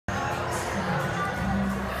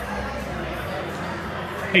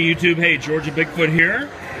Hey YouTube, hey, Georgia Bigfoot here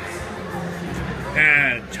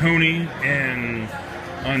at Tony and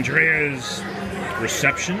Andrea's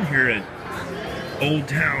reception here at Old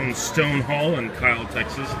Town Stone Hall in Kyle,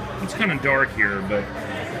 Texas. It's kind of dark here, but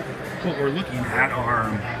what we're looking at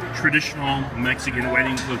are traditional Mexican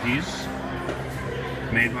wedding cookies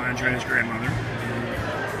made by Andrea's grandmother.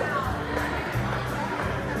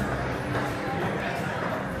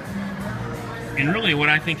 And really what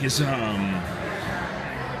I think is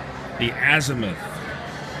the azimuth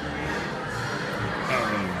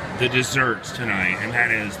of the desserts tonight, and that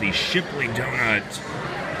is the Shipley Doughnut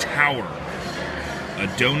Tower. A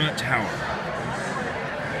donut tower.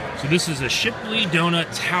 So this is a Shipley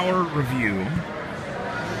Doughnut Tower review.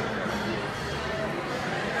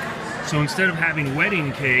 So instead of having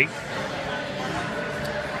wedding cake,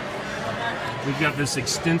 we've got this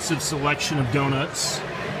extensive selection of donuts.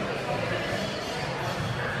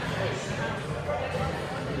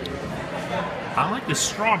 I like the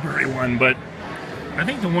strawberry one, but I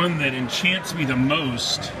think the one that enchants me the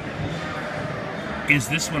most is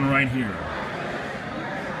this one right here.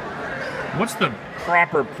 What's the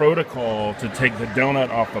proper protocol to take the donut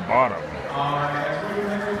off the bottom?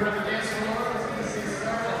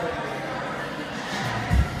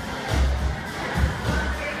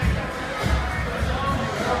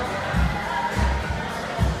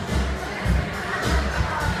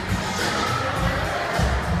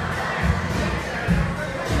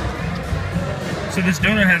 So this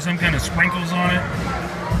donut has some kind of sprinkles on it.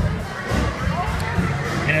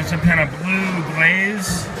 It has some kind of blue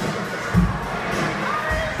glaze.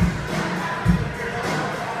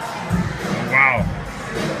 Oh, wow.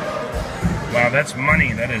 Wow, that's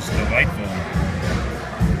money. That is delightful.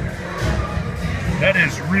 That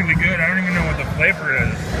is really good. I don't even know what the flavor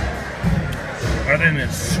is. Other than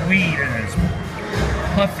it's sweet and it's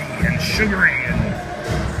puffy and sugary and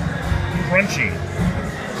crunchy.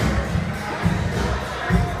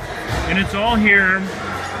 And it's all here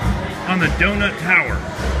on the Doughnut Tower.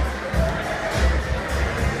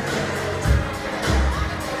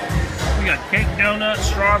 We got cake donuts,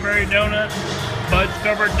 strawberry donuts, fudge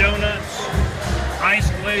covered donuts,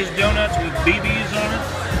 ice glazed donuts with BBs on it.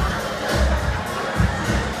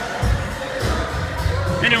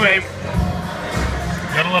 Anyway,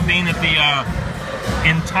 gotta love being at the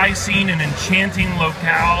enticing and enchanting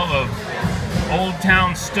locale of Old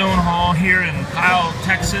Town Stone Hall here in Kyle,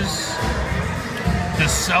 Texas, to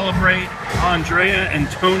celebrate Andrea and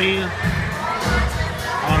Tony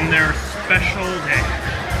on their special day.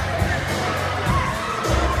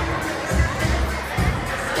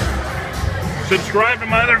 Subscribe to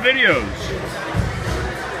my other videos.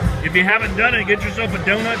 If you haven't done it, get yourself a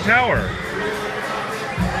donut tower.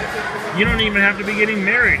 You don't even have to be getting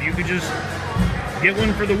married. You could just get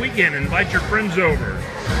one for the weekend and invite your friends over.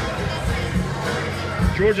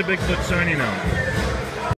 Georgia Bigfoot signing out.